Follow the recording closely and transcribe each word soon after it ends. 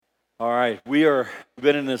All right, we've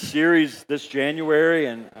been in this series this January,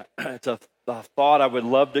 and it's a thought I would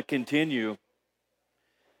love to continue.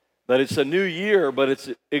 That it's a new year, but it's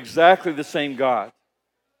exactly the same God.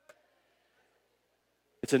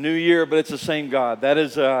 It's a new year, but it's the same God. That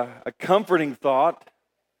is a comforting thought,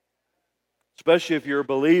 especially if you're a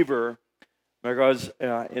believer, because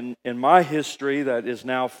in my history, that is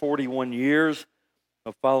now 41 years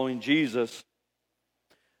of following Jesus,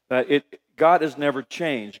 God has never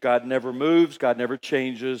changed. God never moves. God never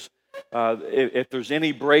changes. If there's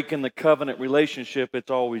any break in the covenant relationship, it's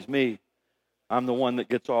always me. I'm the one that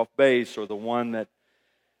gets off base, or the one that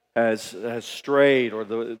has strayed, or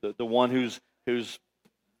the one who's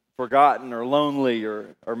forgotten or lonely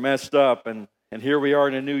or messed up. And here we are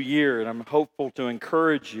in a new year, and I'm hopeful to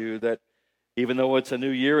encourage you that even though it's a new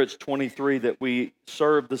year, it's 23, that we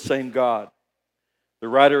serve the same God. The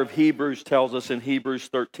writer of Hebrews tells us in Hebrews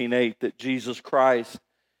 13:8 that Jesus Christ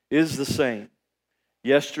is the same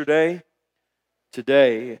yesterday,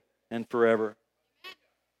 today, and forever.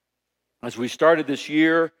 As we started this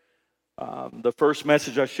year, the first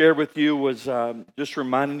message I shared with you was just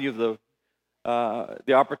reminding you of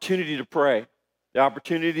the opportunity to pray, the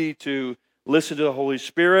opportunity to listen to the Holy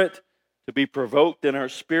Spirit, to be provoked in our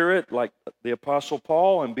spirit like the Apostle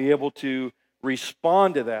Paul, and be able to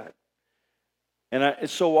respond to that. And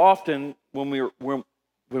so often when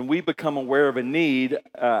we become aware of a need,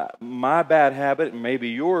 my bad habit, and maybe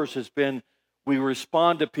yours, has been we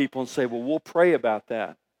respond to people and say, well, we'll pray about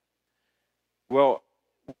that. Well,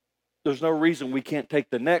 there's no reason we can't take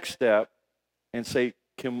the next step and say,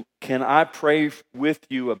 can I pray with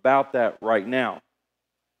you about that right now?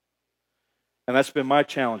 And that's been my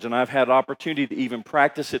challenge, and I've had opportunity to even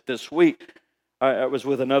practice it this week. I was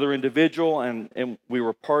with another individual, and we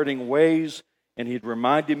were parting ways, and he'd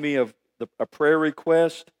reminded me of a prayer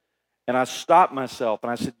request, and I stopped myself, and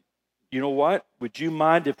I said, you know what? Would you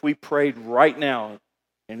mind if we prayed right now?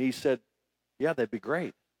 And he said, yeah, that'd be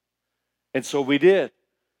great. And so we did.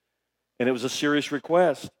 And it was a serious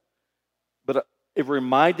request. But it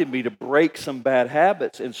reminded me to break some bad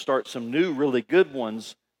habits and start some new, really good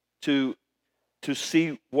ones to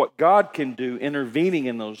see what God can do intervening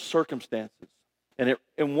in those circumstances.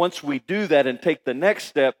 And once we do that and take the next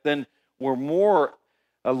step, then we're more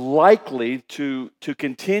likely to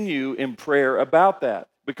continue in prayer about that,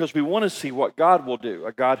 because we want to see what God will do.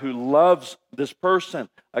 A God who loves this person,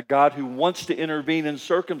 a God who wants to intervene in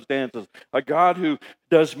circumstances, a God who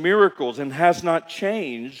does miracles and has not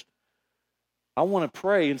changed. I want to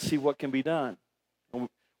pray and see what can be done.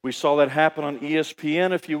 We saw that happen on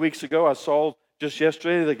ESPN a few weeks ago. I saw just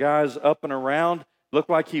yesterday the guy's up and around.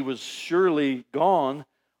 Looked like he was surely gone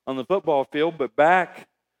on the football field, but back,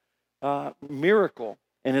 miracle.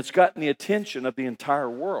 And it's gotten the attention of the entire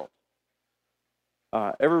world.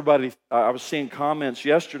 Everybody, I was seeing comments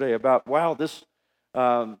yesterday about, wow, this,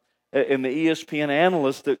 and the ESPN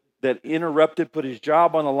analyst that interrupted, put his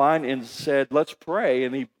job on the line and said, let's pray,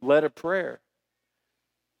 and he led a prayer.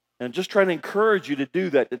 And just trying to encourage you to do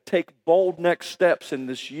that, to take bold next steps in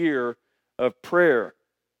this year of prayer.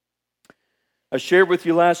 I shared with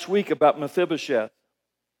you last week about Mephibosheth.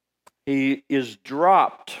 He is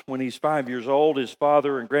dropped when he's 5 years old. His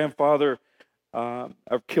father and grandfather are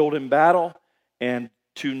killed in battle, and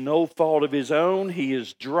to no fault of his own, he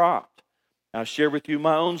is dropped. I share with you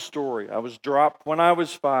my own story. I was dropped when I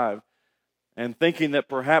was 5, and thinking that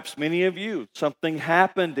perhaps many of you, something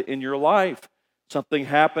happened in your life. Something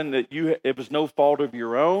happened that it was no fault of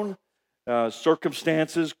your own.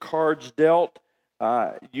 Circumstances, cards dealt.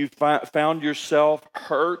 You found yourself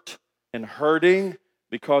hurt and hurting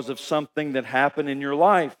because of something that happened in your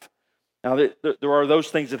life. Now, there are those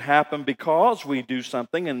things that happen because we do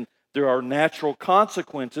something, and there are natural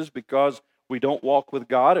consequences because we don't walk with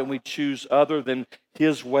God and we choose other than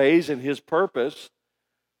His ways and His purpose.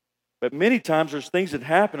 But many times there's things that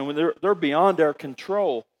happen and they're beyond our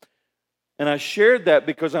control. And I shared that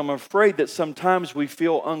because I'm afraid that sometimes we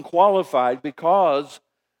feel unqualified because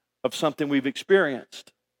of something we've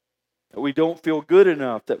experienced. That we don't feel good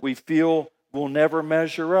enough, that we feel we'll never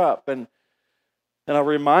measure up. And I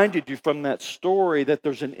reminded you from that story that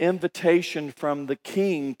there's an invitation from the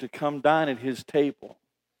king to come dine at his table,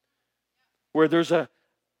 where there's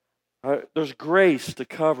grace to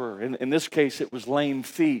cover. In this case, it was lame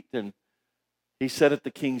feet, and he sat at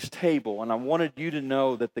the king's table. And I wanted you to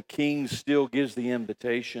know that the king still gives the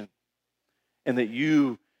invitation, and that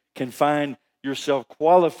you can find yourself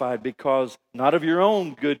qualified because not of your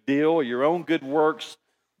own good deal or your own good works,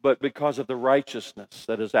 but because of the righteousness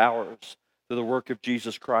that is ours through the work of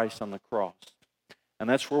Jesus Christ on the cross. And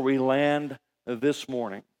that's where we land this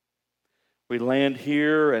morning. We land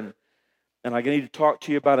here, and And I need to talk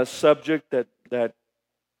to you about a subject that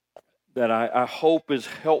I hope is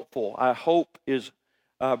helpful. I hope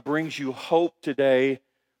brings you hope today,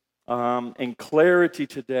 and clarity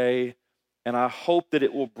today. And I hope that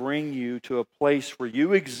it will bring you to a place where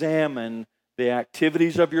you examine the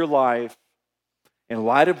activities of your life in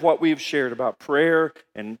light of what we've shared about prayer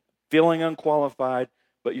and feeling unqualified,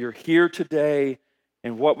 but you're here today,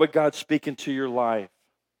 and what would God speak into your life?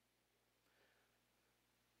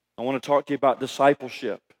 I want to talk to you about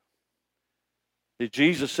discipleship.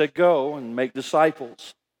 Jesus said, go and make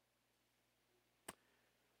disciples.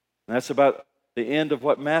 And that's about the end of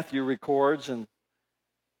what Matthew records, and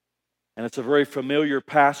it's a very familiar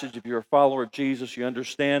passage. If you're a follower of Jesus, you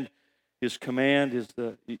understand his command,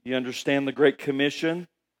 you understand the Great Commission,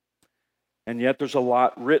 and yet there's a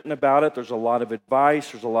lot written about it. There's a lot of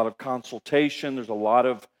advice. There's a lot of consultation. There's a lot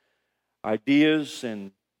of ideas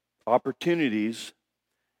and opportunities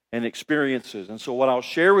and experiences. And so what I'll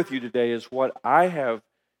share with you today is what I have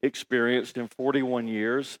experienced in 41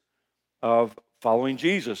 years of following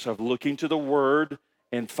Jesus, of looking to the Word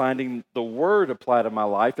and finding the Word apply to my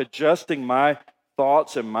life, adjusting my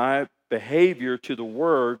thoughts and my behavior to the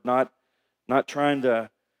Word, not trying to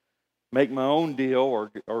make my own deal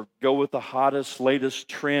or go with the hottest, latest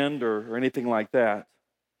trend or anything like that.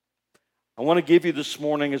 I want to give you this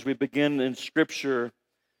morning, as we begin in Scripture,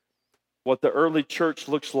 what the early church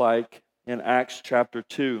looks like in Acts chapter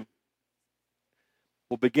 2.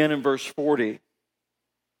 We'll begin in verse 40.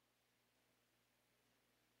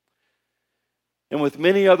 And with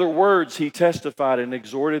many other words he testified and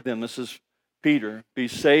exhorted them, this is Peter, be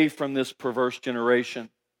saved from this perverse generation.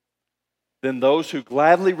 Then those who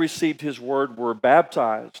gladly received his word were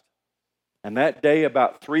baptized, and that day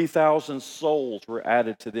about 3,000 souls were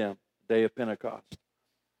added to them, the day of Pentecost.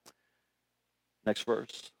 Next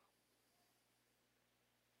verse.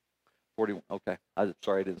 41. Okay,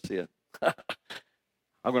 sorry I didn't see it.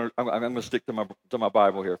 I'm going to stick to my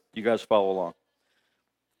Bible here. You guys follow along.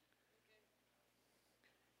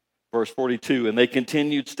 Verse 42, and they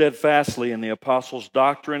continued steadfastly in the apostles'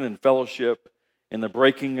 doctrine and fellowship, in the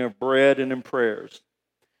breaking of bread and in prayers.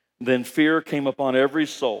 Then fear came upon every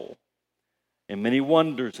soul, and many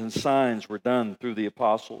wonders and signs were done through the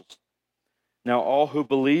apostles. Now all who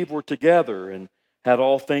believed were together and had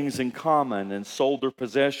all things in common, and sold their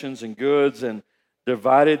possessions and goods, and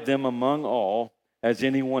divided them among all, as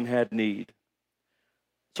anyone had need.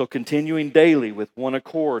 So continuing daily with one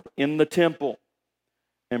accord in the temple,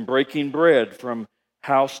 and breaking bread from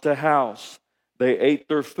house to house, they ate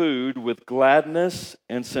their food with gladness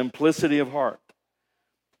and simplicity of heart,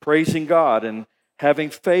 praising God and having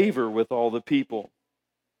favor with all the people.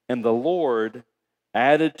 And the Lord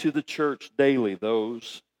added to the church daily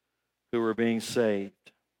those who were being saved.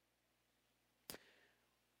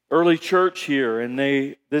 Early church here, and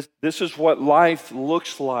this is what life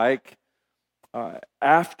looks like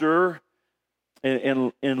after,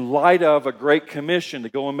 in light of a great commission to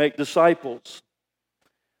go and make disciples.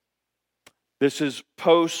 This is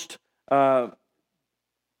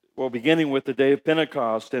beginning with the day of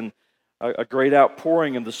Pentecost and a great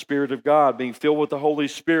outpouring of the Spirit of God, being filled with the Holy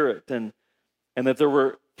Spirit, and that there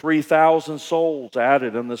were 3,000 souls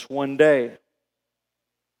added on this one day.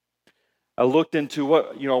 I looked into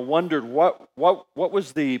wondered what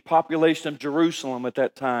was the population of Jerusalem at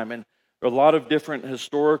that time, and there are a lot of different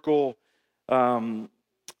historical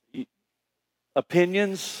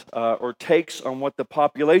opinions or takes on what the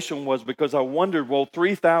population was, because I wondered,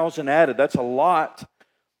 3,000 added, that's a lot,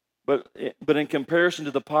 but in comparison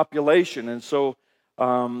to the population. And so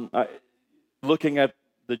looking at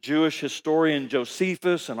the Jewish historian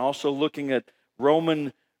Josephus, and also looking at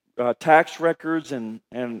Roman tax records, and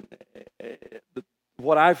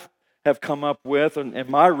what I have come up with, and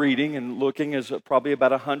my reading and looking, is probably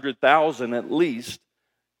about 100,000 at least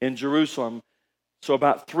in Jerusalem. So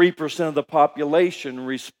about 3% of the population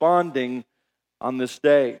responding on this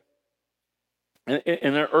day in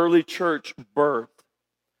an early church birth.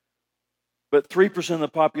 But 3% of the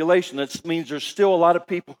population, that means there's still a lot of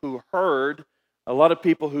people who heard, a lot of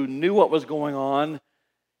people who knew what was going on,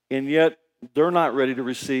 and yet they're not ready to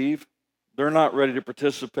receive. They're not ready to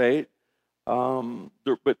participate.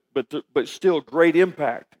 But still great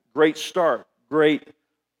impact, great start, great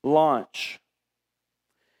launch.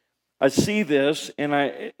 I see this, and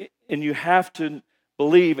you have to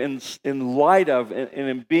believe in light of and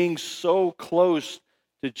in being so close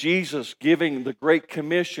to Jesus giving the Great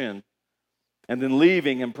Commission, and then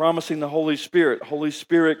leaving and promising the Holy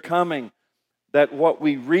Spirit coming, that what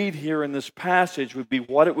we read here in this passage would be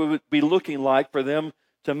what it would be looking like for them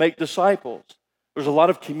to make disciples. There's a lot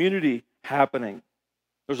of community happening.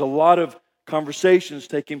 There's a lot of conversations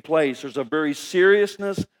taking place. There's a very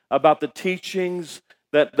seriousness about the teachings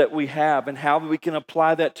that we have and how we can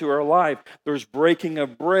apply that to our life. There's breaking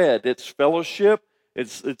of bread. It's fellowship.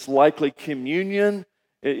 It's likely communion.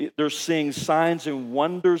 They're seeing signs and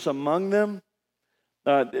wonders among them.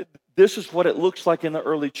 This is what it looks like in the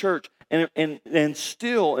early church. And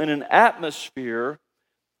still in an atmosphere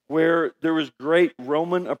where there was great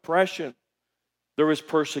Roman oppression. There was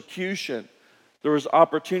persecution. There was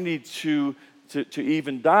opportunity to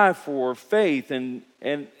even die for faith. And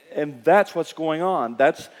that's what's going on.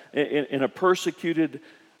 That's in a persecuted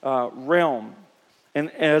realm. And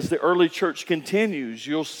as the early church continues,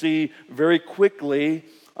 you'll see very quickly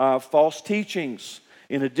false teachings.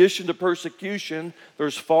 In addition to persecution,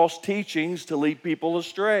 there's false teachings to lead people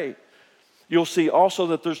astray. You'll see also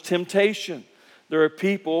that there's temptation. There are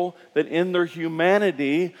people that in their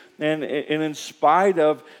humanity and in spite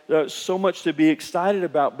of so much to be excited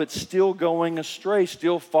about, but still going astray,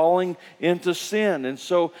 still falling into sin. And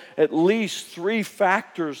so at least three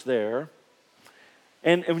factors there.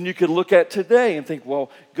 And when you could look at today and think,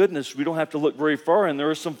 well, goodness, we don't have to look very far, and there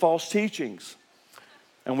are some false teachings.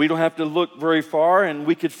 And we don't have to look very far, and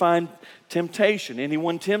we could find temptation.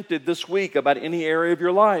 Anyone tempted this week about any area of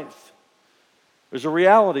your life? There's a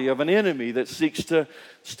reality of an enemy that seeks to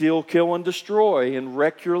steal, kill, and destroy and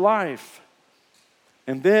wreck your life.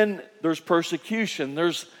 And then there's persecution.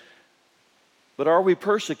 But are we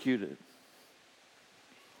persecuted?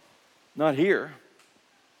 Not here.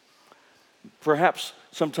 Perhaps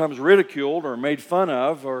sometimes ridiculed or made fun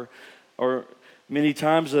of, or many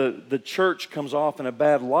times the church comes off in a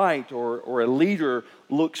bad light, or a leader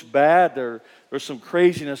looks bad. There's some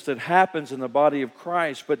craziness that happens in the body of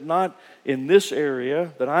Christ, but not in this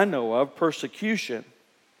area that I know of, persecution.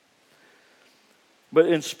 But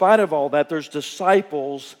in spite of all that, there's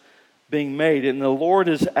disciples being made, and the Lord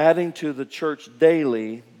is adding to the church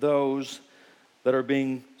daily those that are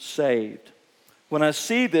being saved. When I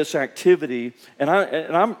see this activity,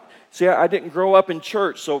 I didn't grow up in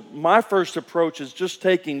church, so my first approach is just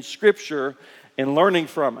taking Scripture and learning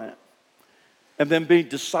from it, and then being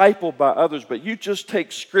discipled by others. But you just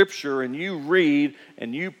take Scripture and you read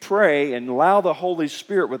and you pray and allow the Holy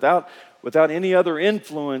Spirit without any other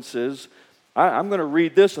influences. I'm going to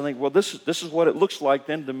read this and think, well, this is what it looks like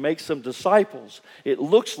then to make some disciples. It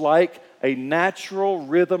looks like a natural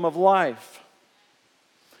rhythm of life.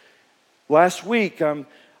 Last week, I'm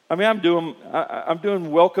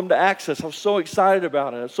doing Welcome to Access. I was so excited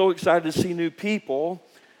about it. I was so excited to see new people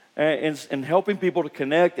and helping people to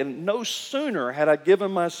connect. And no sooner had I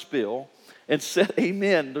given my spiel and said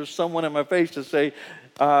amen, there's someone in my face to say,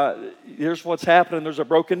 here's what's happening. There's a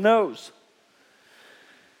broken nose.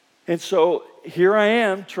 And so here I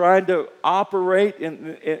am trying to operate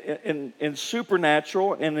in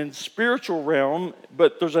supernatural and in spiritual realm,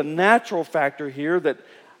 but there's a natural factor here that,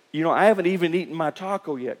 I haven't even eaten my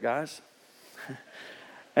taco yet, guys.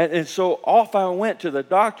 And so off I went to the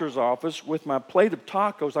doctor's office with my plate of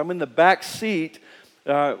tacos. I'm in the back seat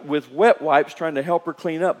with wet wipes trying to help her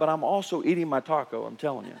clean up, but I'm also eating my taco, I'm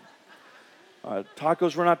telling you.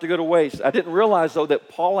 Tacos were not to go to waste. I didn't realize, though, that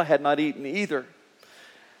Paula had not eaten either.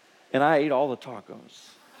 And I ate all the tacos.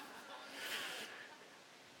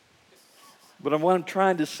 But what I'm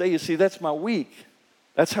trying to say, you see, that's my week.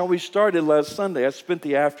 That's how we started last Sunday. I spent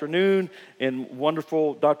the afternoon in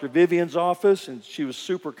wonderful Dr. Vivian's office, and she was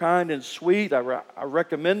super kind and sweet. I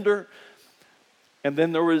recommend her. And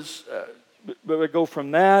then there was, we go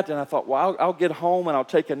from that, and I thought, well, I'll get home and I'll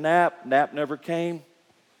take a nap. Nap never came.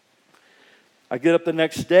 I get up the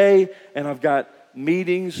next day, and I've got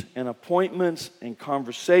meetings and appointments and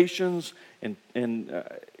conversations and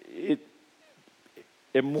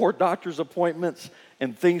more doctor's appointments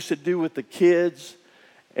and things to do with the kids.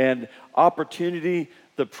 And opportunity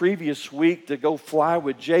the previous week to go fly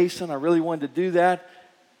with Jason. I really wanted to do that.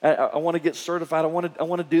 I want to get certified. I want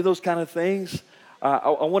to do those kind of things. I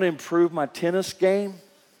want to improve my tennis game.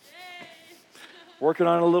 Working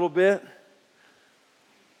on it a little bit.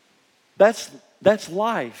 That's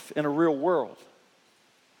life in a real world.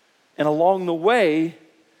 And along the way,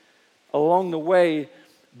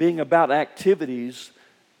 being about activities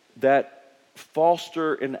that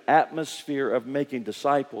foster an atmosphere of making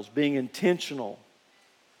disciples, being intentional.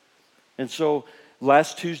 And so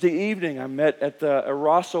last Tuesday evening, I met at the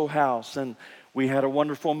Eraso house, and we had a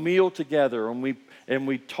wonderful meal together, and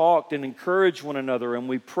we talked and encouraged one another, and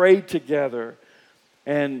we prayed together,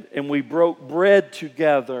 and we broke bread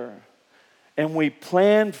together, and we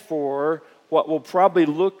planned for what will probably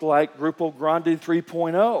look like Grupo Grande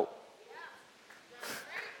 3.0.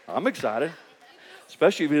 I'm excited.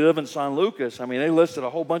 especially if you live in San Lucas. I mean, they listed a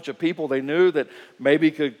whole bunch of people they knew that maybe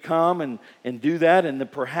could come and do that, and then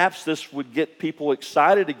perhaps this would get people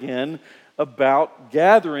excited again about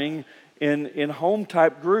gathering in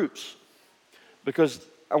home-type groups. Because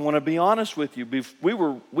I want to be honest with you, we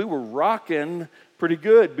were rocking pretty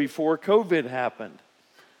good before COVID happened.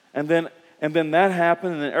 And then that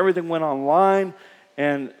happened, and then everything went online,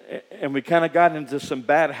 and we kind of got into some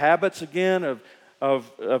bad habits again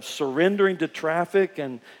of surrendering to traffic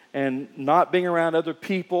and not being around other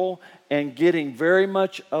people and getting very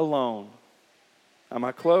much alone. Am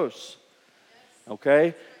I close?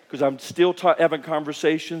 Okay? Because I'm still having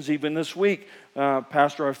conversations even this week.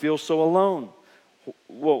 Pastor, I feel so alone.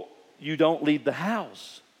 Well, you don't leave the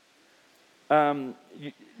house.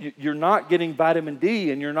 You're not getting vitamin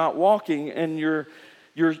D, and you're not walking, and you're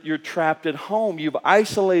trapped at home. You've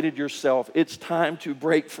isolated yourself. It's time to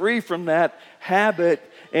break free from that habit,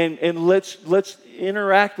 and let's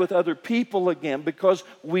interact with other people again, because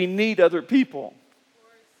we need other people.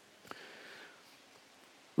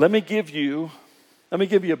 Let me give you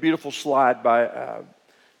a beautiful slide by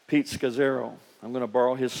Pete Scazzaro. I'm going to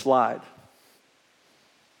borrow his slide.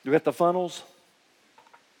 You got the funnels?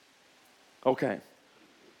 Okay.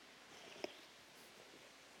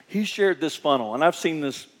 He shared this funnel, and I've seen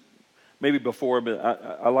this maybe before, but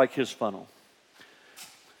I like his funnel.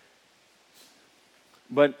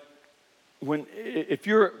 But if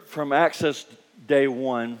you're from Access Day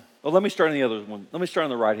 1, well, let me start on the other one. Let me start on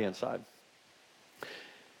the right-hand side.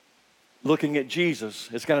 Looking at Jesus,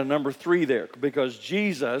 it's got a number 3 there, because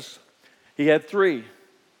Jesus, he had 3.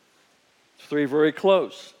 3 very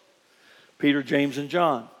close. Peter, James, and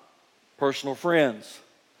John, personal friends.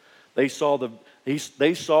 They saw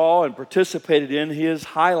and participated in his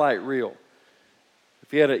highlight reel. If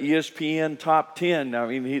he had an ESPN top 10, I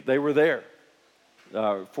mean, they were there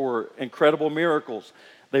for incredible miracles.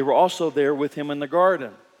 They were also there with him in the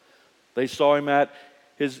garden. They saw him at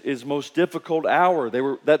his most difficult hour.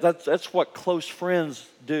 That's what close friends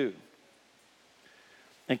do.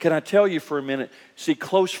 And can I tell you for a minute, see,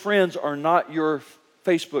 close friends are not your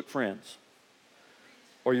Facebook friends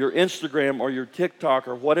or your Instagram or your TikTok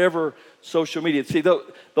or whatever social media. See,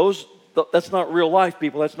 that's not real life,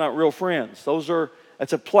 people. That's not real friends.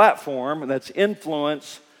 That's a platform, and that's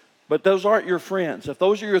influence, but those aren't your friends. If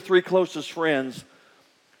those are your 3 closest friends,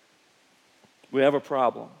 we have a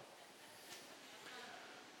problem.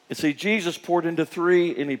 And see, Jesus poured into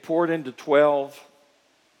 3, and he poured into 12.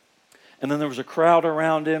 And then there was a crowd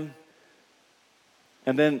around him.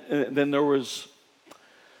 And then there was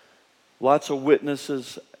lots of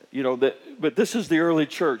witnesses. But this is the early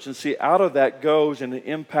church. And see, out of that goes and it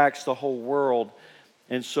impacts the whole world.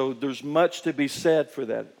 And so there's much to be said for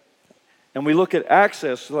that. And we look at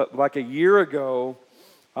Access, like a year ago,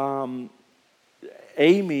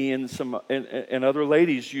 Amy and other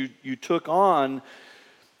ladies, you took on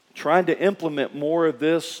trying to implement more of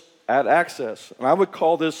this at Access. And I would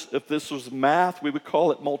call this, if this was math, we would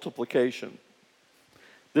call it multiplication.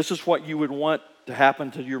 This is what you would want to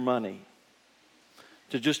happen to your money,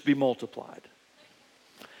 to just be multiplied.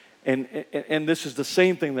 And this is the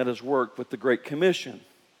same thing that has worked with the Great Commission.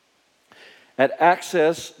 At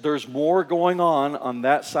Access, there's more going on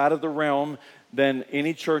that side of the realm than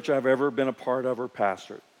any church I've ever been a part of or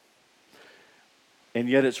pastored. And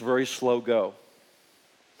yet it's very slow go.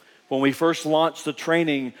 When we first launched the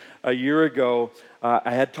training a year ago,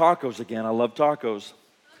 I had tacos again. I love tacos.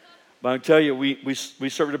 But I tell you, we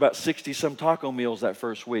served about 60-some taco meals that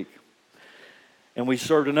first week. And we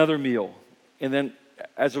served another meal. And then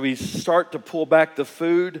as we start to pull back the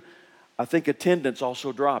food, I think attendance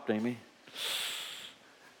also dropped, Amy.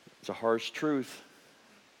 It's a harsh truth.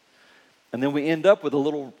 And then we end up with a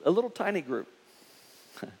little tiny group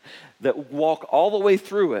that walk all the way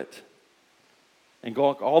through it and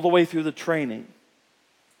go all the way through the training.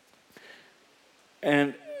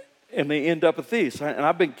 And they end up with these. And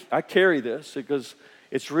I carry this because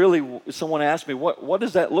it's really, someone asked me, what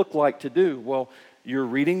does that look like to do? Well, you're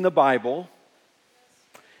reading the Bible,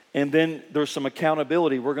 and then there's some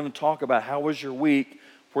accountability. We're going to talk about how was your week,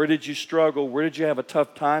 where did you struggle, where did you have a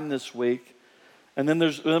tough time this week, and then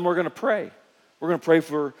we're going to pray. We're going to pray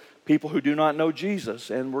for people who do not know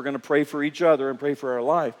Jesus, and we're going to pray for each other and pray for our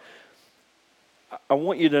life. I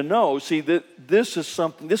want you to know, see, that this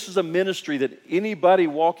is a ministry that anybody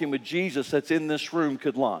walking with Jesus that's in this room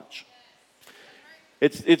could launch.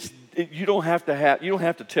 You don't have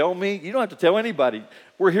to tell me, you don't have to tell anybody.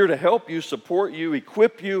 We're here to help you, support you,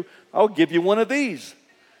 equip you. I'll give you one of these.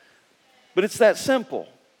 But it's that simple.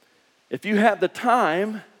 If you have the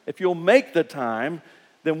time, if you'll make the time,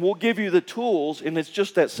 then we'll give you the tools, and it's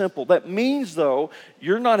just that simple. That means, though,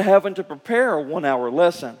 you're not having to prepare a 1-hour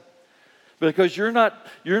lesson, because you're not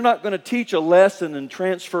going to teach a lesson and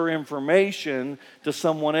transfer information to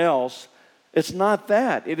someone else. It's not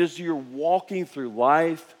that. It is you're walking through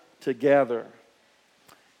life together.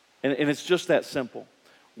 And it's just that simple.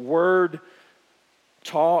 Word,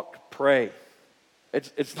 talk, pray.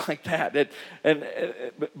 It's like that.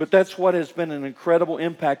 But that's what has been an incredible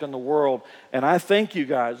impact on the world. And I thank you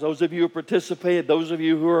guys, those of you who participated, those of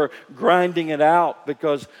you who are grinding it out,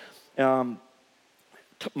 because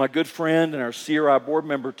my good friend and our CRI board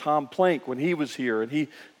member, Tom Plank, when he was here, and he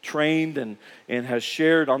trained and has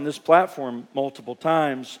shared on this platform multiple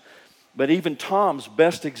times, but even Tom's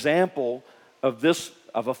best example of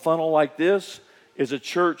a funnel like this is a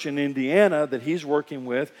church in Indiana that he's working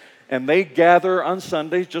with, and they gather on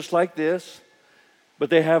Sundays just like this, but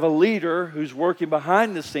they have a leader who's working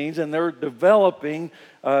behind the scenes, and they're developing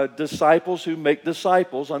disciples who make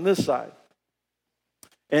disciples on this side.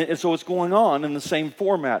 And so it's going on in the same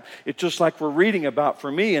format. It's just like we're reading about for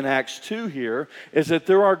me in Acts 2 here, is that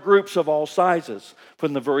there are groups of all sizes,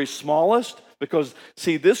 from the very smallest, because,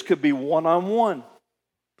 see, this could be one-on-one.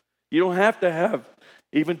 You don't have to have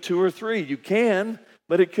even 2 or 3. You can,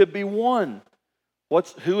 but it could be one.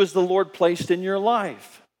 Who has the Lord placed in your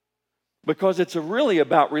life? Because it's really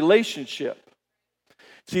about relationship.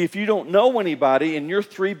 See, if you don't know anybody and your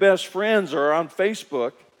 3 best friends are on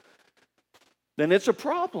Facebook, then it's a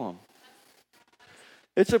problem.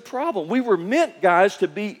 It's a problem. We were meant, guys, to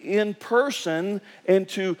be in person and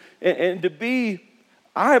to be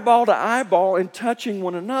eyeball to eyeball and touching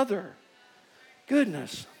one another.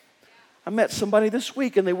 Goodness. I met somebody this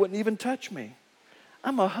week and they wouldn't even touch me.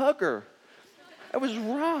 I'm a hugger. It was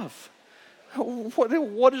rough.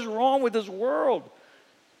 What is wrong with this world?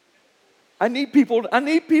 I need people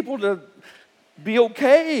to be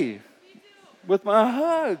okay with my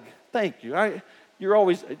hug. Thank you. You're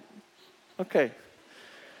always okay.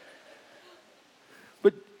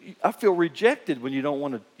 But I feel rejected when you don't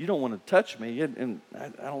want to touch me, and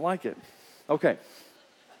I don't like it. Okay.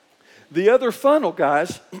 The other funnel,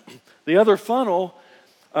 guys. The other funnel.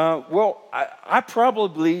 I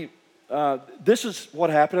probably. This is what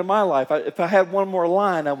happened in my life. If I had one more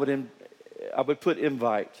line, I would put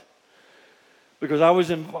invite. Because I was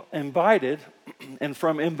invited, and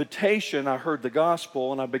from invitation, I heard the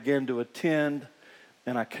gospel, and I began to attend,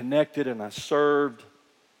 and I connected, and I served,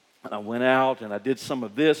 and I went out, and I did some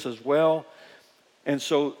of this as well. And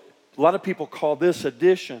so a lot of people call this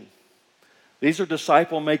addition. These are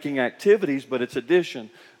disciple-making activities, but it's addition.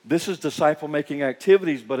 This is disciple-making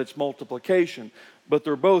activities, but it's multiplication. But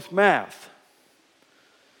they're both math.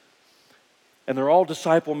 And they're all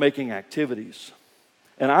disciple-making activities.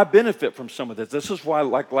 And I benefit from some of this. This is why,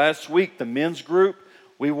 like last week, the men's group,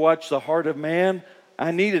 we watched The Heart of Man.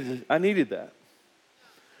 I needed that.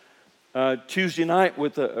 Tuesday night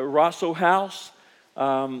with the Rosso House,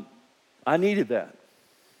 I needed that.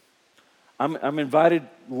 I'm invited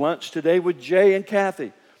lunch today with Jay and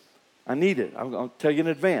Kathy. I need it. I'll tell you in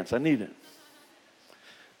advance. I need it.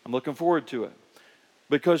 I'm looking forward to it.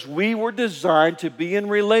 Because we were designed to be in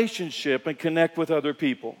relationship and connect with other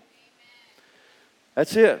people.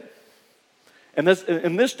 That's it. And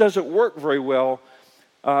this doesn't work very well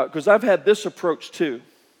because I've had this approach too.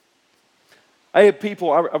 I had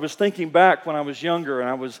people, I was thinking back when I was younger and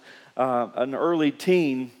I was an early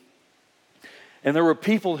teen, and there were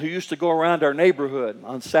people who used to go around our neighborhood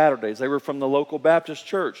on Saturdays. They were from the local Baptist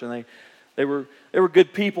church, and they were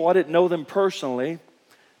good people. I didn't know them personally,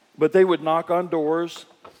 but they would knock on doors,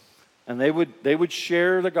 and they would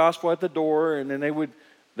share the gospel at the door, and then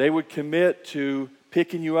they would commit to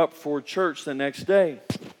picking you up for church the next day.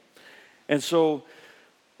 And so,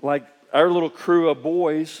 like our little crew of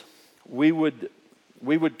boys, we would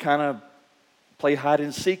kind of play hide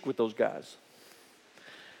and seek with those guys,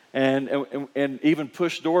 and even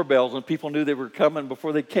push doorbells, and people knew they were coming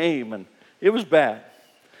before they came, and it was bad.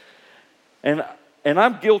 And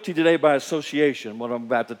I'm guilty today by association, what I'm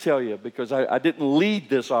about to tell you, because I didn't lead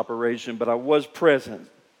this operation, but I was present,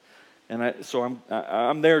 and so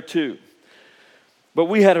I'm there too. But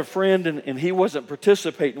we had a friend, and he wasn't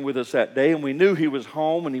participating with us that day, and we knew he was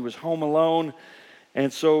home, and he was home alone,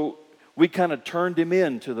 and so we kind of turned him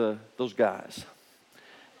in to those guys.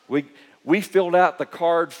 We filled out the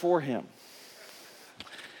card for him,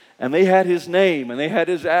 and they had his name, and they had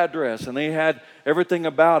his address, and they had everything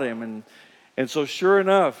about him, and so sure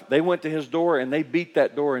enough, they went to his door, and they beat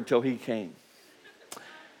that door until he came.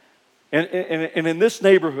 And in this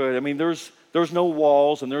neighborhood, I mean, there's no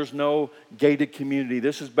walls and there's no gated community.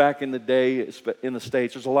 This is back in the day in the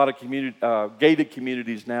States. There's a lot of gated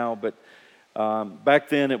communities now, but back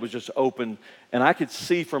then it was just open. And I could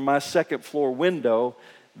see from my second floor window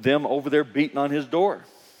them over there beating on his door.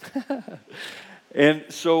 And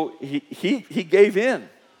so he gave in.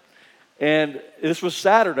 And this was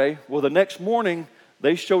Saturday. Well, the next morning,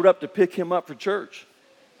 they showed up to pick him up for church.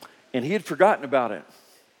 And he had forgotten about it.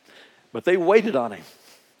 But they waited on him.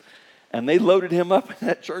 And they loaded him up in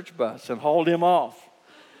that church bus and hauled him off.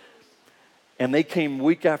 And they came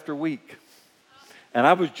week after week. And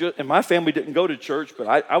and my family didn't go to church,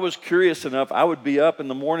 but I was curious enough. I would be up in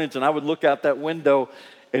the mornings and I would look out that window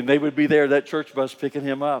and they would be there, that church bus picking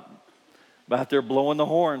him up, out there blowing the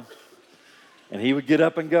horn. And he would get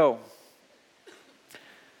up and go.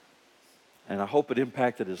 And I hope it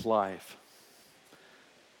impacted his life.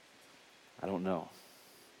 I don't know.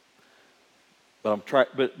 But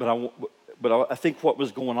I think what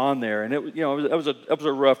was going on there, and it was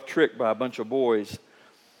a rough trick by a bunch of boys.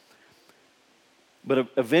 But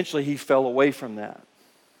eventually he fell away from that,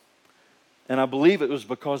 and I believe it was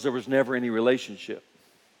because there was never any relationship.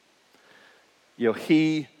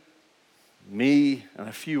 He, me, and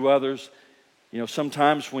a few others.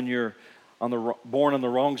 Sometimes when you're born on the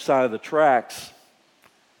wrong side of the tracks,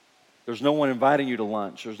 there's no one inviting you to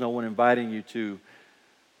lunch. There's no one inviting you to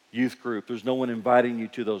youth group. There's no one inviting you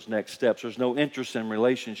to those next steps. There's no interest in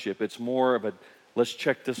relationship. It's more of a, let's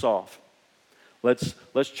check this off. Let's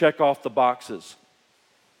check off the boxes.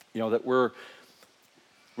 That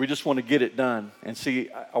we just want to get it done. And see,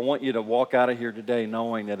 I want you to walk out of here today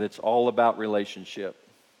knowing that it's all about relationship.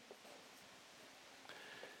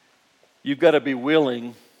 You've got to be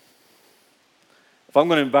willing. If I'm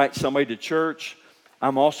going to invite somebody to church,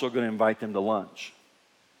 I'm also going to invite them to lunch.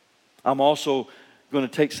 I'm also going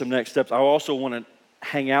to take some next steps. I also want to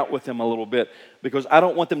hang out with them a little bit because I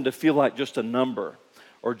don't want them to feel like just a number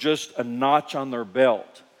or just a notch on their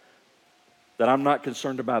belt, that I'm not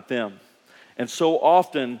concerned about them. And so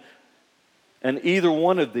often, in either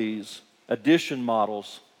one of these addition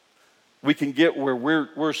models, we can get where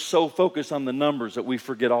we're so focused on the numbers that we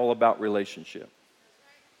forget all about relationship.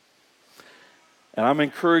 And I'm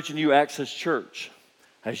encouraging you, Access Church,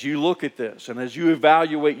 as you look at this and as you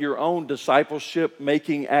evaluate your own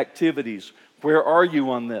discipleship-making activities, where are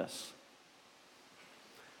you on this?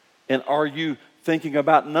 And are you thinking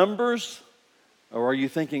about numbers, or are you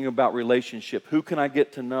thinking about relationship? Who can I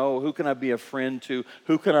get to know? Who can I be a friend to?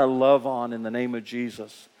 Who can I love on in the name of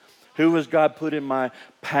Jesus? Who has God put in my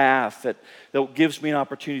path that gives me an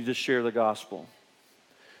opportunity to share the gospel?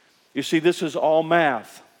 You see, this is all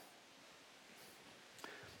math.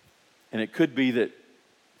 And it could be that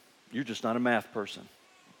you're just not a math person.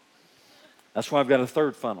 That's why I've got a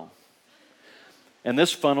third funnel. And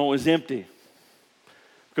this funnel is empty.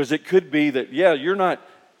 Because it could be that, you're not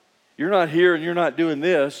here and you're not doing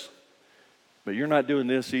this, but you're not doing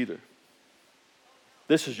this either.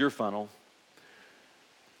 This is your funnel.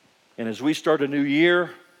 And as we start a new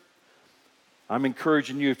year, I'm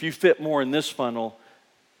encouraging you, if you fit more in this funnel,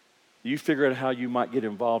 you figure out how you might get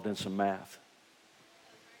involved in some math.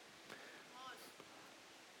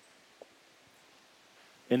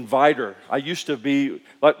 Inviter. I used to be,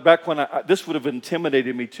 like back when this would have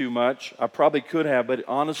intimidated me too much. I probably could have, but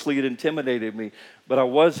honestly it intimidated me. But I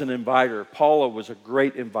was an inviter. Paula was a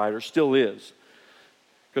great inviter, still is.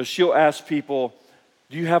 Because she'll ask people,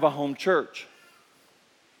 do you have a home church?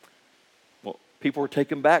 Well, people are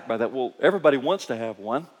taken back by that. Well, everybody wants to have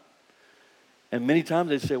one. And many times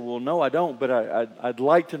they say, well, no, I don't, but I'd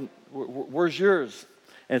like to, where's yours?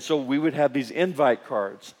 And so we would have these invite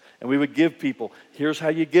cards. And we would give people, here's how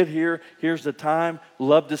you get here, here's the time,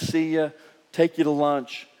 love to see you, take you to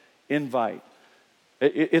lunch, invite.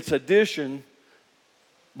 It's addition,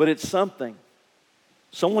 but it's something.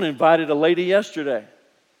 Someone invited a lady yesterday.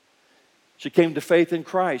 She came to faith in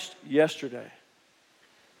Christ yesterday.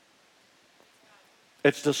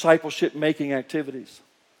 It's discipleship making activities.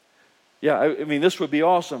 Yeah, I mean, this would be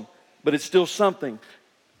awesome, but it's still something.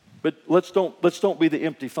 But let's don't be the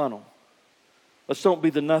empty funnel. Let's don't be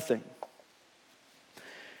the nothing.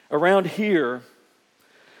 Around here,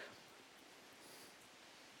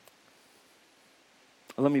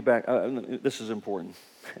 let me back. This is important.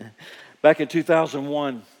 Back in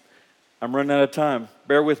 2001, I'm running out of time.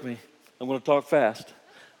 Bear with me. I'm going to talk fast.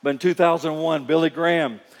 But in 2001, Billy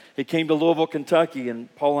Graham, he came to Louisville, Kentucky,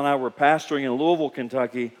 and Paul and I were pastoring in Louisville,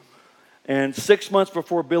 Kentucky. And 6 months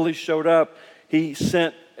before Billy showed up, he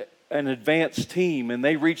sent an advanced team, and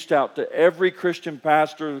they reached out to every Christian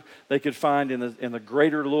pastor they could find in the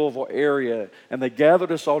greater Louisville area, and they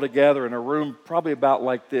gathered us all together in a room probably about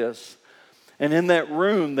like this. And in that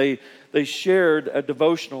room, they shared a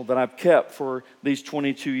devotional that I've kept for these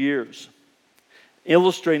 22 years,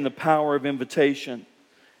 illustrating the power of invitation.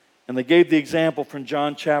 And they gave the example from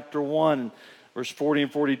John chapter 1, verse 40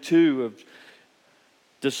 and 42 of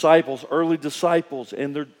disciples, early disciples,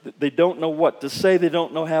 and they don't know what to say. They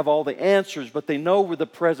don't have all the answers, but they know where the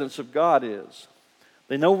presence of God is.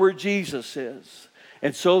 They know where Jesus is.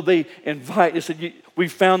 And so they said, we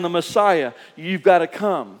found the Messiah. You've got to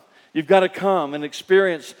come. You've got to come and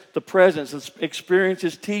experience the presence and experience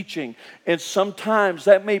His teaching. And sometimes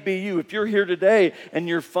that may be you. If you're here today and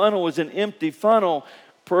your funnel is an empty funnel,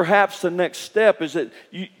 perhaps the next step is that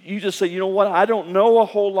you just say, you know what, I don't know a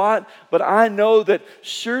whole lot, but I know that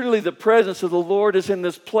surely the presence of the Lord is in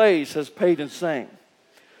this place, as Peyton sang.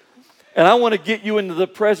 And I want to get you into the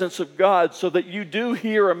presence of God so that you do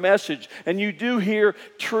hear a message and you do hear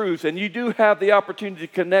truth and you do have the opportunity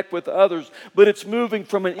to connect with others, but it's moving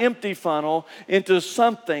from an empty funnel into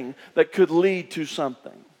something that could lead to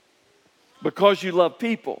something. Because you love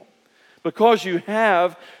people. Because you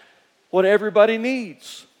have what everybody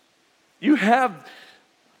needs. You have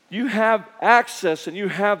access and you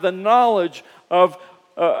have the knowledge of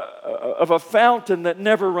a fountain that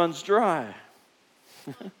never runs dry.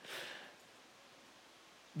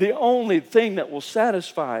 The only thing that will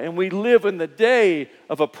satisfy. And we live in the day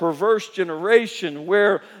of a perverse generation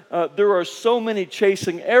where there are so many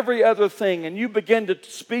chasing every other thing, and you begin to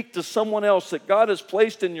speak to someone else that God has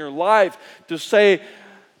placed in your life to say,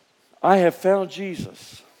 I have found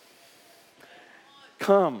Jesus.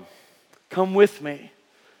 Come with me.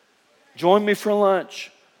 Join me for lunch.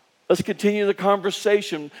 Let's continue the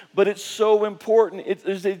conversation. But it's so important.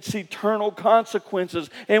 It's eternal consequences,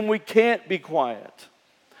 and we can't be quiet.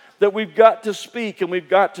 That we've got to speak and we've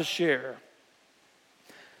got to share.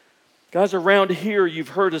 Guys, around here, you've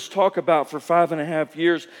heard us talk about for 5.5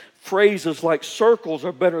 years phrases like circles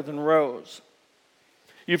are better than rows.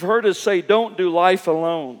 You've heard us say, don't do life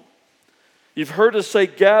alone. You've heard us say,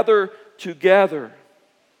 gather together.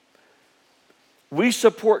 We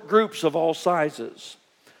support groups of all sizes,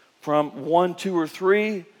 from 1, 2, or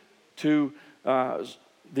 3 to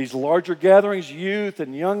these larger gatherings, youth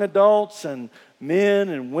and young adults and men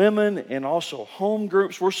and women, and also home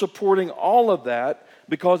groups. We're supporting all of that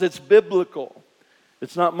because it's biblical.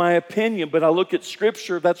 It's not my opinion, but I look at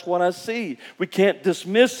Scripture, that's what I see. We can't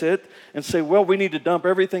dismiss it and say, well, we need to dump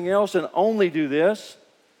everything else and only do this.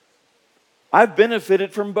 I've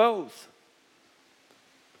benefited from both.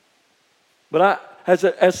 But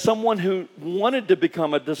as someone who wanted to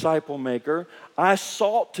become a disciple maker, I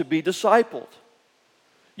sought to be discipled.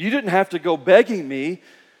 You didn't have to go begging me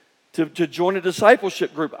to join a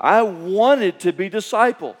discipleship group. I wanted to be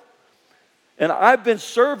discipled. And I've been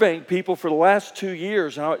surveying people for the last 2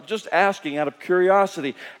 years, and I'm just asking out of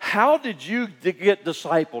curiosity, how did you get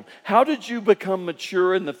discipled? How did you become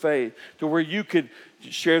mature in the faith to where you could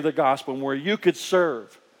share the gospel and where you could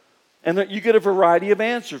serve? And that you get a variety of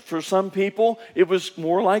answers. For some people, it was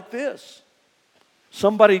more like this.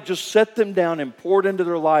 Somebody just set them down and poured into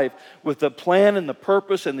their life with the plan and the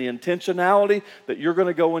purpose and the intentionality that you're going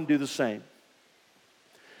to go and do the same.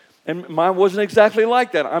 And mine wasn't exactly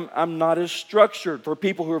like that. I'm not as structured. For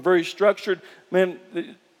people who are very structured, man,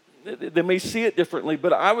 they may see it differently,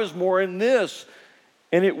 but I was more in this.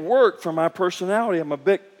 And it worked for my personality. I'm a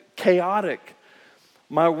bit chaotic.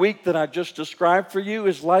 My week that I just described for you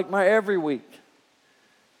is like my every week.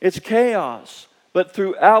 It's chaos. But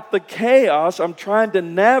throughout the chaos, I'm trying to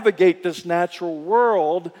navigate this natural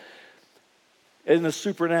world in a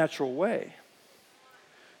supernatural way.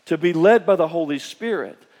 To be led by the Holy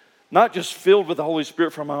Spirit. Not just filled with the Holy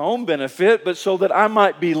Spirit for my own benefit, but so that I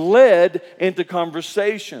might be led into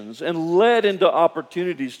conversations and led into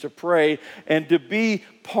opportunities to pray and to be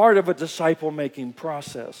part of a disciple-making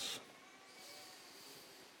process.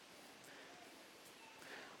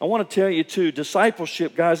 I want to tell you too,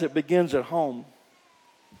 discipleship, guys, it begins at home.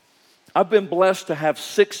 I've been blessed to have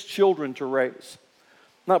 6 children to raise.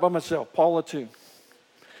 Not by myself, Paula too.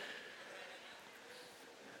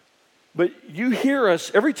 But you hear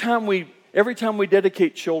us every time we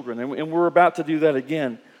dedicate children, and we're about to do that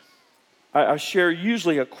again. I share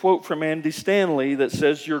usually a quote from Andy Stanley that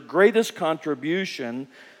says, your greatest contribution,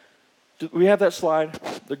 do we have that slide?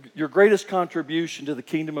 Your greatest contribution to the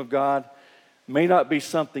kingdom of God may not be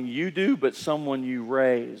something you do, but someone you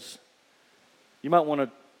raise. You might want to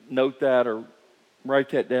note that or write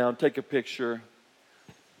that down, take a picture.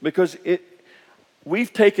 Because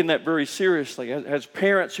we've taken that very seriously as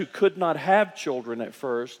parents who could not have children at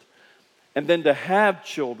first, and then to have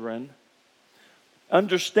children,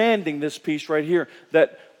 understanding this piece right here,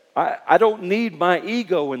 that I don't need my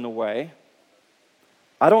ego in the way.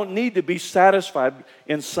 I don't need to be satisfied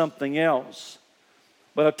in something else.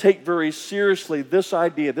 But I take very seriously this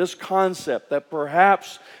idea, this concept that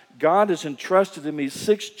perhaps God has entrusted to me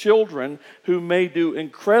 6 children who may do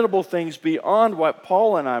incredible things beyond what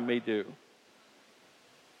Paul and I may do.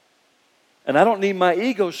 And I don't need my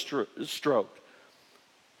ego stroked.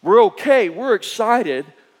 We're okay. We're excited.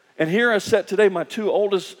 And here I sit today. My 2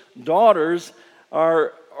 oldest daughters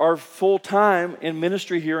are full-time in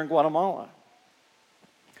ministry here in Guatemala.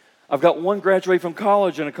 I've got one graduate from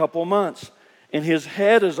college in a couple of months. And his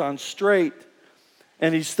head is on straight.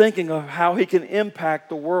 And he's thinking of how he can impact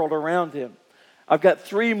the world around him. I've got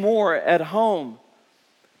 3 more at home.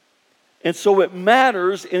 And so it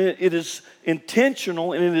matters, and it is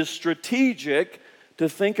intentional, and it is strategic to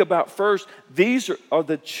think about first, these are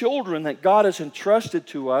the children that God has entrusted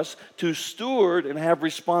to us to steward and have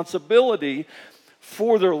responsibility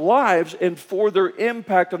for their lives and for their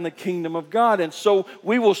impact on the kingdom of God. And so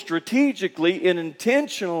we will strategically and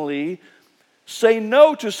intentionally say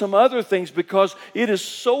no to some other things because it is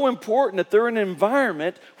so important that they're in an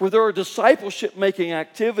environment where there are discipleship-making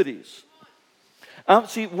activities.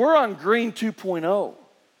 See, we're on Green 2.0.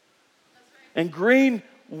 And Green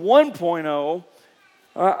 1.0,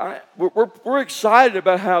 we're excited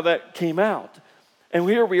about how that came out. And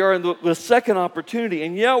here we are in the second opportunity.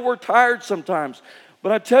 And yeah, we're tired sometimes.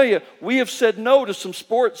 But I tell you, we have said no to some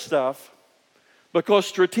sports stuff because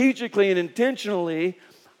strategically and intentionally,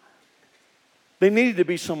 they needed to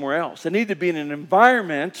be somewhere else. They needed to be in an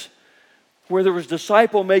environment where there was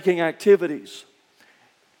disciple-making activities.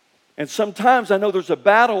 And sometimes I know there's a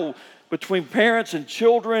battle between parents and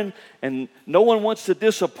children, and no one wants to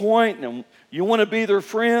disappoint, and you want to be their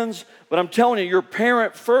friends. But I'm telling you, your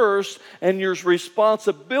parent first and your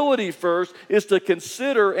responsibility first is to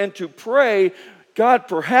consider and to pray, God,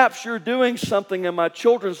 perhaps you're doing something in my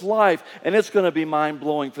children's life, and it's going to be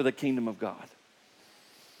mind-blowing for the kingdom of God.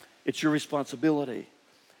 It's your responsibility.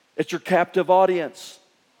 It's your captive audience.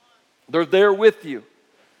 They're there with you.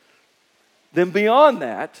 Then beyond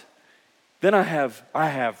that, then I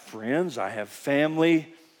have friends, I have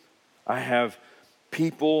family, I have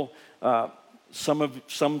people.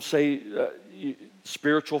 Some say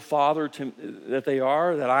spiritual father that they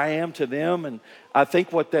are, that I am to them, and I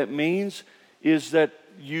think what that means is that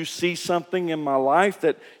you see something in my life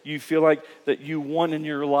that you feel like that you want in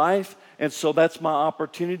your life. And so that's my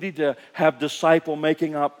opportunity to have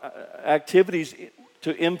disciple-making activities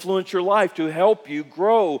to influence your life, to help you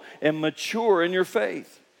grow and mature in your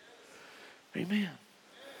faith. Amen.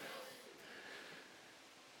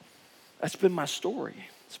 That's been my story.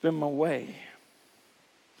 It's been my way.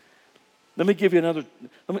 Let me give you another.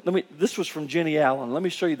 This was from Jenny Allen. Let me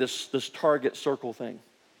show you this target circle thing.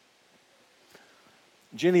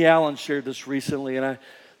 Jenny Allen shared this recently, and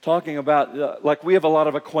talking about, like, we have a lot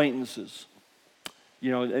of acquaintances,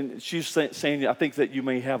 you know, and she's saying, I think that you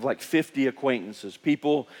may have like 50 acquaintances,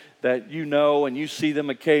 people that you know and you see them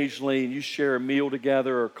occasionally and you share a meal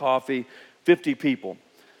together or coffee, 50 people.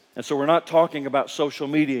 And so we're not talking about social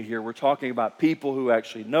media here. We're talking about people who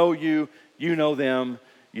actually know you, you know them,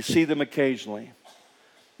 you see them occasionally.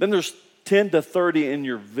 Then there's 10 to 30 in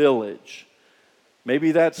your village.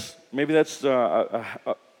 Maybe that's a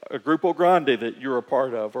Grupo Grande that you're a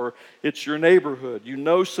part of, or it's your neighborhood. You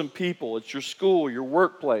know some people. It's your school, your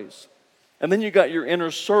workplace. And then you got your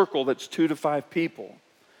inner circle that's 2 to 5 people.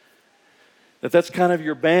 That's kind of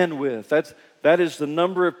your bandwidth. That is the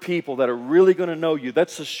number of people that are really going to know you.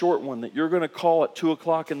 That's the short one that you're going to call at 2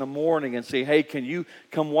 o'clock in the morning and say, hey, can you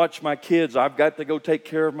come watch my kids? I've got to go take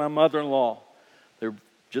care of my mother-in-law. They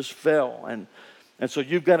just fell. And so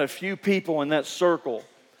you've got a few people in that circle.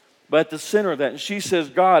 But at the center of that, and she says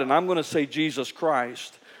God, and I'm going to say Jesus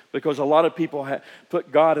Christ, because a lot of people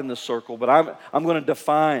put God in the circle. But I'm going to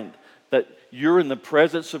define that you're in the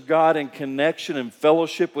presence of God in connection and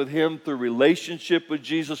fellowship with Him through relationship with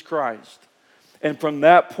Jesus Christ. And from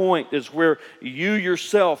that point is where you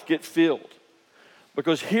yourself get filled.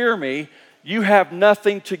 Because hear me, you have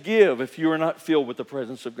nothing to give if you are not filled with the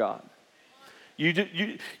presence of God.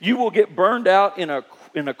 You will get burned out in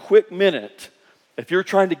a quick minute if you're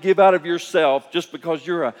trying to give out of yourself just because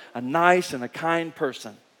you're a nice and a kind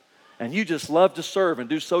person and you just love to serve and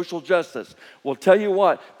do social justice. Well, tell you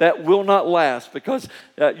what, that will not last, because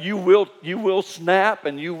you will snap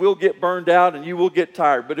and you will get burned out and you will get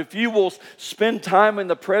tired. But if you will spend time in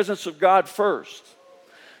the presence of God first,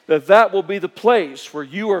 that will be the place where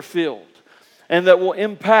you are filled. and that will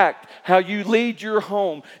impact how you lead your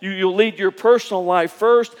home. You'll lead your personal life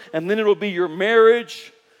first, and then it'll be your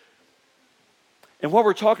marriage. And while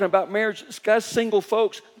we're talking about marriage, guys, single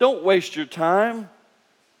folks, don't waste your time.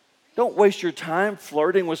 Don't waste your time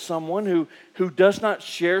flirting with someone who does not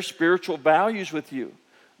share spiritual values with you.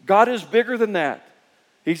 God is bigger than that.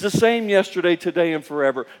 He's the same yesterday, today, and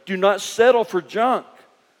forever. Do not settle for junk.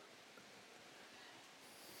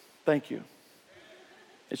 Thank you.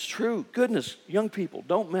 It's true. Goodness, young people,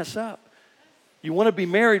 don't mess up. You want to be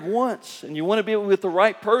married once, and you want to be with the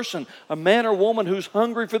right person, a man or woman who's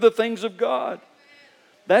hungry for the things of God.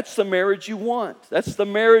 That's the marriage you want. That's the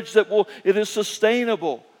marriage it is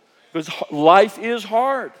sustainable. Because life is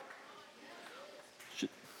hard.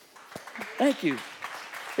 Thank you.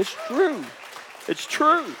 It's true. It's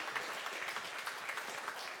true.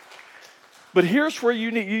 But here's where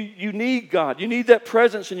you need God. You need that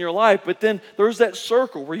presence in your life. But then there's that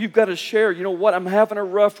circle where you've got to share, you know what, I'm having a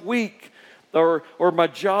rough week. Or my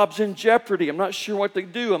job's in jeopardy. I'm not sure what to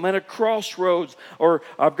do. I'm at a crossroads. Or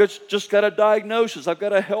I've just got a diagnosis. I've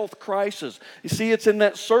got a health crisis. You see, it's in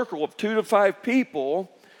that circle of 2 to 5 people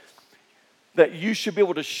that you should be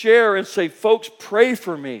able to share and say, folks, pray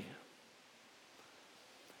for me.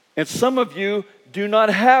 And some of you do not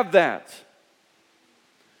have that.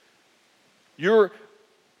 You're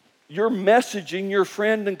messaging your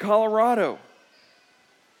friend in Colorado.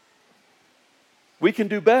 We can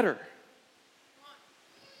do better.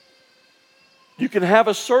 You can have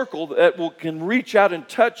a circle that can reach out and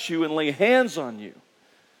touch you and lay hands on you.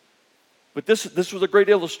 But this was a great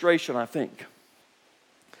illustration, I think.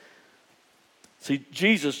 See,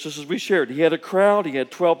 Jesus, just as we shared, he had a crowd, he had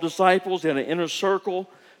 12 disciples, he had an inner circle,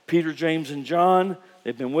 Peter, James, and John.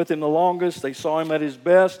 They've been with him the longest. They saw him at his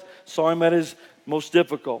best, saw him at his most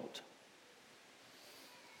difficult.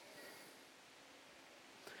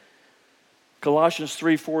 Colossians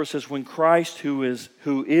 3:4 says, when Christ, who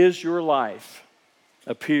is your life,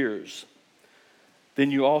 appears, then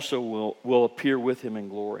you also will appear with him in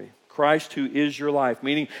glory. Christ, who is your life,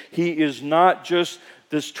 meaning he is not just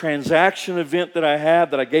this transaction event that I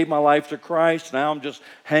had, that I gave my life to Christ. Now I'm just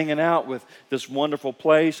hanging out with this wonderful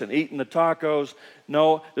place and eating the tacos.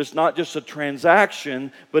 No, it's not just a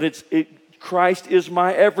transaction, but Christ is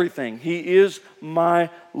my everything. He is my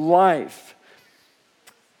life.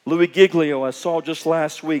 Louis Giglio, I saw just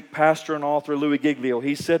last week, pastor and author Louis Giglio,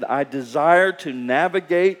 he said, I desire to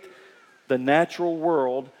navigate the natural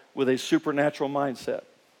world with a supernatural mindset.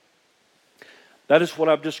 That is what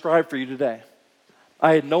I've described for you today.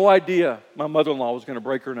 I had no idea my mother-in-law was going to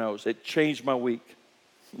break her nose. It changed my week.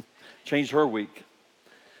 Changed her week.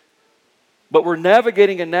 But we're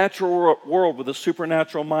navigating a natural world with a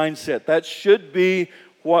supernatural mindset. That should be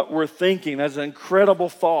what we're thinking. That's an incredible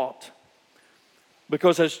thought.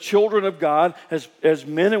 Because as children of God, as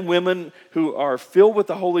men and women who are filled with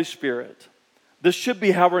the Holy Spirit, this should be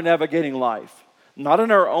how we're navigating life. Not in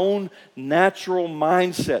our own natural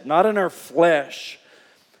mindset, not in our flesh,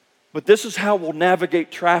 but this is how we'll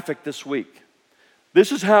navigate traffic this week.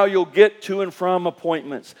 This is how you'll get to and from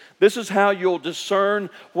appointments. This is how you'll discern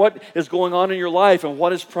what is going on in your life and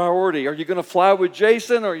what is priority. Are you going to fly with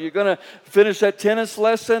Jason? Or are you going to finish that tennis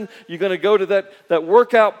lesson? You're going to go to that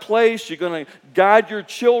workout place? You're going to guide your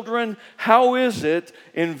children? How is it,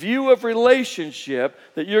 in view of relationship,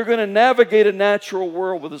 that you're going to navigate a natural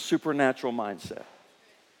world with a supernatural mindset?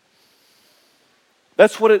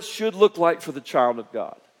 That's what it should look like for the child of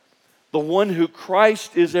God. The one who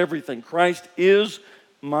Christ is everything. Christ is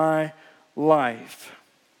my life.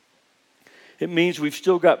 It means we've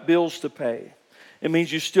still got bills to pay. It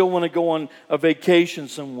means you still want to go on a vacation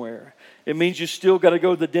somewhere. It means you still got to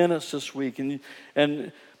go to the dentist this week.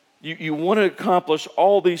 And you want to accomplish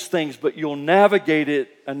all these things, but you'll navigate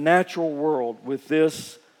a natural world with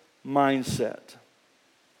this mindset.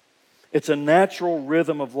 It's a natural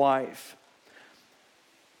rhythm of life.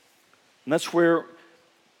 And that's where,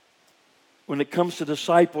 when it comes to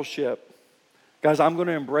discipleship, guys, I'm going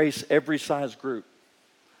to embrace every size group.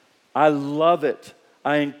 I love it.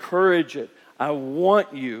 I encourage it. I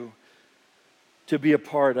want you to be a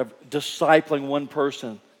part of discipling one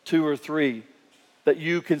person, 2 or 3, that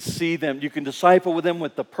you can see them. You can disciple with them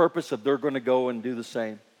with the purpose of they're going to go and do the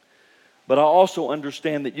same. But I also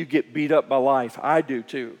understand that you get beat up by life. I do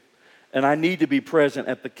too. And I need to be present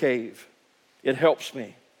at the cave. It helps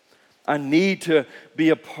me. I need to be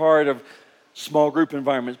a part of small group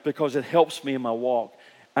environments because it helps me in my walk.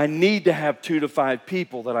 I need to have 2 to 5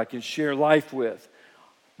 people that I can share life with.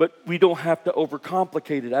 But we don't have to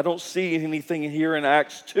overcomplicate it. I don't see anything here in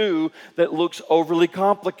Acts 2 that looks overly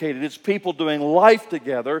complicated. It's people doing life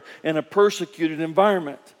together in a persecuted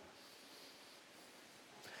environment.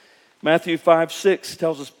 Matthew 5:6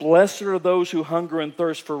 tells us, "Blessed are those who hunger and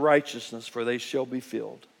thirst for righteousness, for they shall be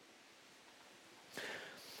filled."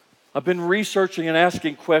 I've been researching and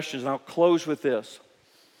asking questions, and I'll close with this.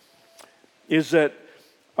 Is that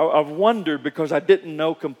I've wondered, because I didn't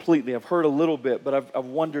know completely. I've heard a little bit, but I've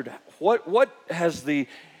wondered, what has the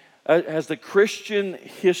Christian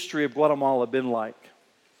history of Guatemala been like?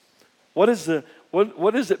 What has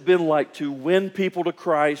it been like to win people to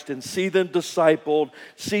Christ and see them discipled,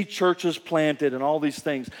 see churches planted, and all these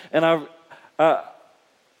things? And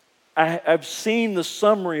I've seen the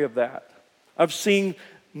summary of that. I've seen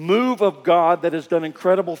move of God that has done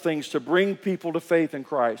incredible things to bring people to faith in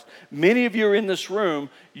Christ. Many of you are in this room,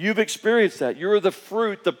 you've experienced that. You're the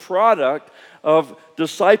fruit, the product of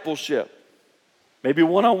discipleship. Maybe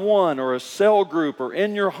one-on-one or a cell group or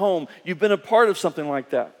in your home. You've been a part of something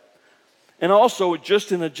like that. And also,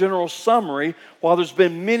 just in a general summary, while there's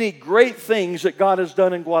been many great things that God has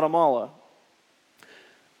done in Guatemala,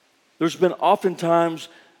 there's been oftentimes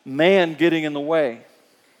man getting in the way,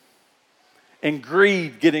 and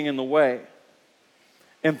greed getting in the way,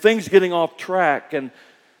 and things getting off track, and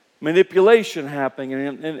manipulation happening,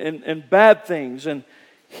 and bad things. And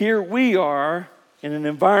here we are in an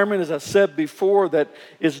environment, as I said before, that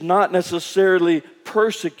is not necessarily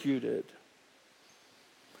persecuted.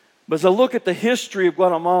 But as I look at the history of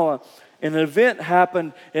Guatemala, an event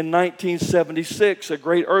happened in 1976, a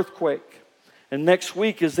great earthquake. And next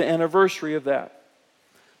week is the anniversary of that.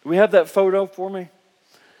 Do we have that photo for me?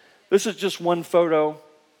 This is just one photo.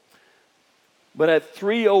 But at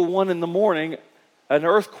 3:01 in the morning, an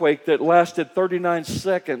earthquake that lasted 39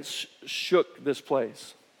 seconds shook this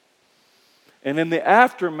place. And in the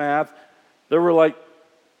aftermath, there were like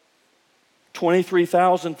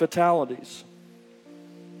 23,000 fatalities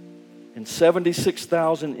and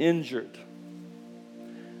 76,000 injured,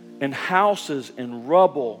 and houses and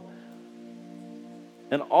rubble.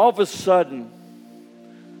 And all of a sudden,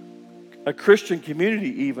 a Christian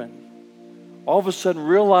community even, all of a sudden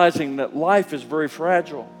realizing that life is very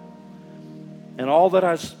fragile. And all that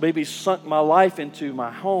I maybe sunk my life into,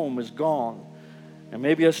 my home, is gone. And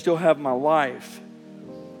maybe I still have my life.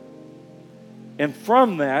 And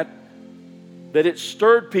from that it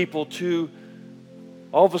stirred people to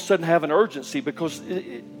all of a sudden have an urgency, because,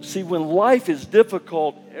 see, when life is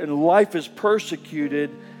difficult and life is persecuted,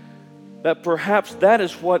 that perhaps that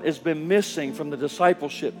is what has been missing from the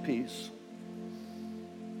discipleship piece.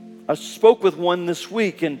 I spoke with one this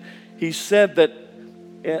week, and he said that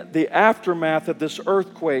the aftermath of this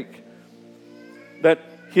earthquake, that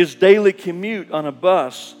his daily commute on a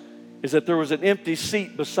bus is that there was an empty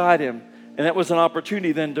seat beside him, and that was an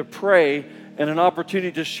opportunity then to pray and an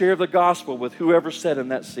opportunity to share the gospel with whoever sat in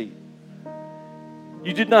that seat.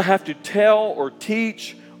 You did not have to tell or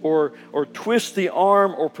teach or twist the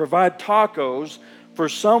arm or provide tacos for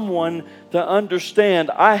someone to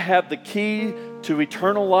understand, I have the key to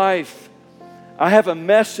eternal life. I have a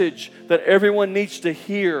message that everyone needs to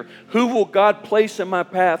hear. Who will God place in my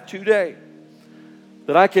path today?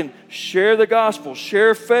 That I can share the gospel,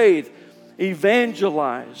 share faith,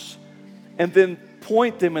 evangelize, and then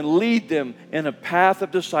point them and lead them in a path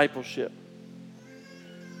of discipleship.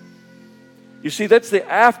 You see, that's the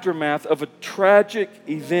aftermath of a tragic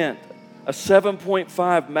event, a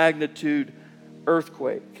 7.5 magnitude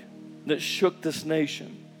earthquake that shook this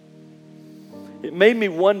nation. It made me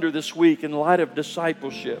wonder this week, in light of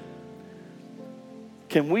discipleship,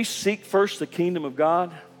 can we seek first the kingdom of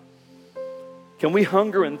God? Can we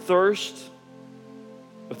hunger and thirst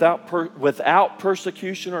without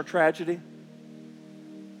persecution or tragedy?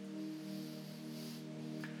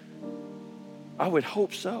 I would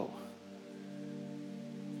hope so.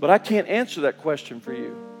 But I can't answer that question for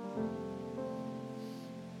you.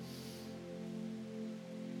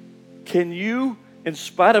 Can you, in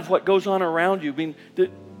spite of what goes on around you,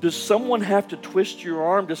 does someone have to twist your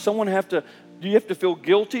arm? Do you have to feel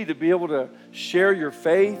guilty to be able to share your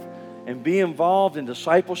faith and be involved in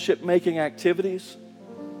discipleship making activities?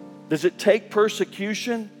 Does it take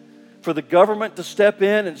persecution for the government to step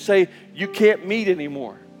in and say, you can't meet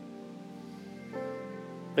anymore?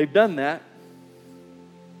 They've done that.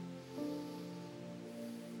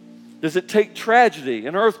 Does it take tragedy,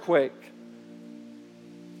 an earthquake?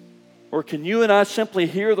 Or can you and I simply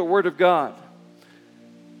hear the Word of God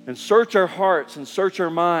and search our hearts and search our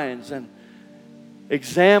minds and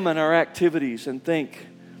examine our activities and think,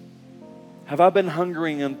 have I been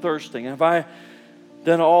hungering and thirsting? Have I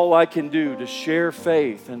done all I can do to share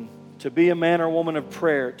faith and to be a man or woman of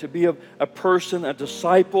prayer, to be a person, a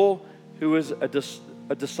disciple who is a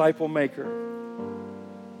disciple maker?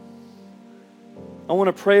 I want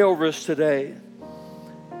to pray over us today.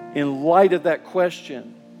 in light of that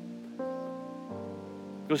question.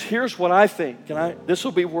 Because here's what I think, and this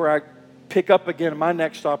will be where I pick up again my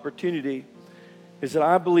next opportunity, is that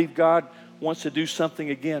I believe God wants to do something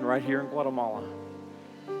again right here in Guatemala.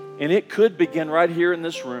 And it could begin right here in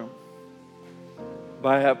this room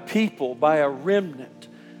by a people, by a remnant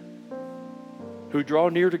who draw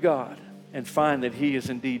near to God and find that He is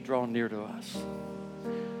indeed drawn near to us.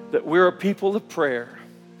 That we're a people of prayer,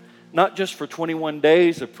 not just for 21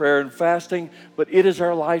 days of prayer and fasting, but it is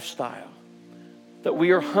our lifestyle. That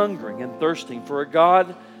we are hungering and thirsting for a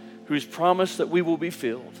God who's promised that we will be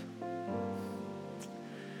filled.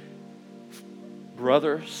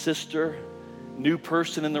 Brother, sister, new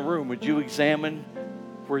person in the room, would you examine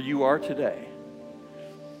where you are today?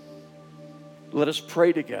 Let us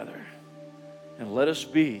pray together, and let us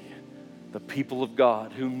be the people of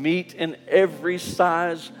God who meet in every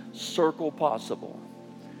size circle possible,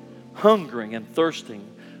 hungering and thirsting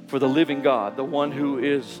for the living God, the one who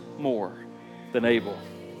is more than able.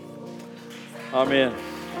 Amen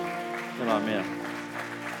and amen.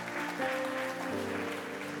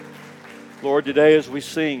 Lord, today as we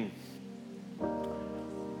sing,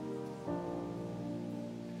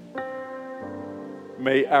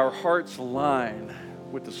 may our hearts align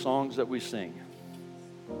with the songs that we sing.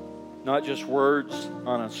 Not just words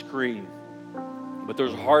on a screen, but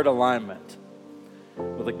there's heart alignment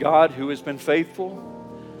with a God who has been faithful,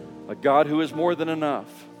 a God who is more than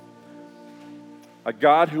enough, a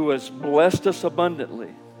God who has blessed us abundantly,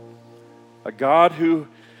 a God who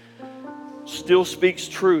still speaks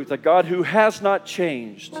truth, a God who has not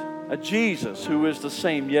changed, a Jesus who is the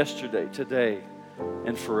same yesterday, today,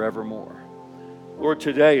 and forevermore. Lord,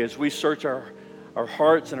 today as we search our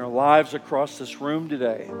hearts and our lives across this room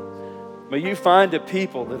today, may you find a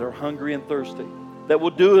people that are hungry and thirsty, that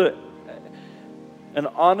will do an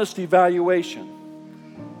honest evaluation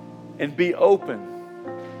and be open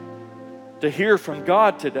to hear from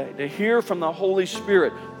God today, to hear from the Holy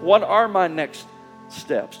Spirit. What are my next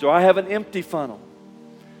steps? Do I have an empty funnel?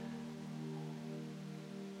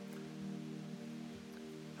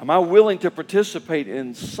 Am I willing to participate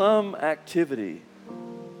in some activity?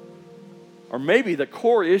 Or maybe the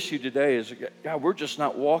core issue today is, God, we're just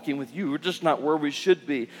not walking with you. We're just not where we should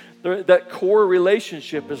be. That core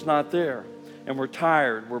relationship is not there. And we're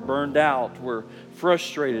tired, we're burned out, we're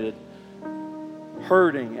frustrated,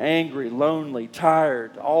 hurting, angry, lonely,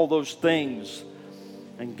 tired, all those things.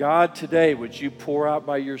 And God, today, would you pour out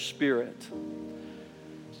by your Spirit?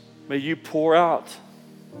 May you pour out.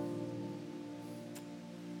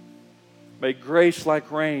 May grace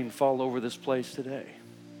like rain fall over this place today.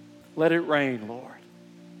 Let it rain, Lord.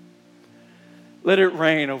 Let it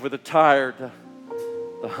rain over the tired,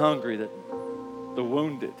 the hungry, the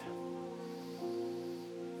wounded.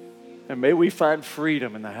 And may we find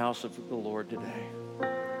freedom in the house of the Lord today.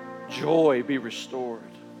 Joy be restored.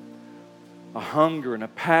 A hunger and a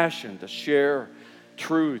passion to share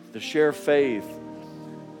truth, to share faith,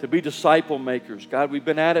 to be disciple makers. God, we've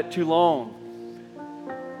been at it too long.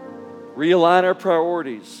 Realign our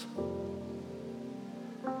priorities.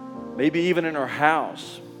 Maybe even in our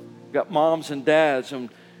house. We've got moms and dads, and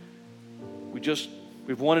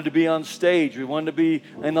we've wanted to be on stage. We wanted to be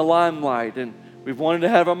in the limelight, and we've wanted to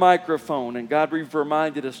have a microphone. And God, you've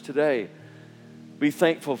reminded us today, be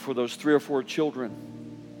thankful for those 3 or 4 children.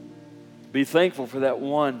 Be thankful for that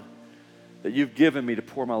one that you've given me to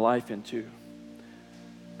pour my life into.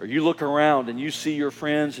 Or you look around and you see your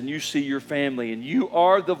friends and you see your family, and you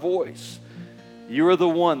are the voice. You are the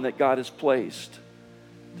one that God has placed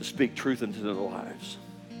to speak truth into their lives.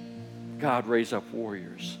 God, raise up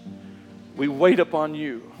warriors. We wait upon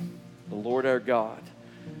you, the Lord our God.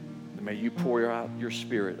 And may you pour out your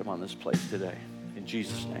Spirit upon this place today. In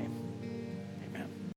Jesus' name.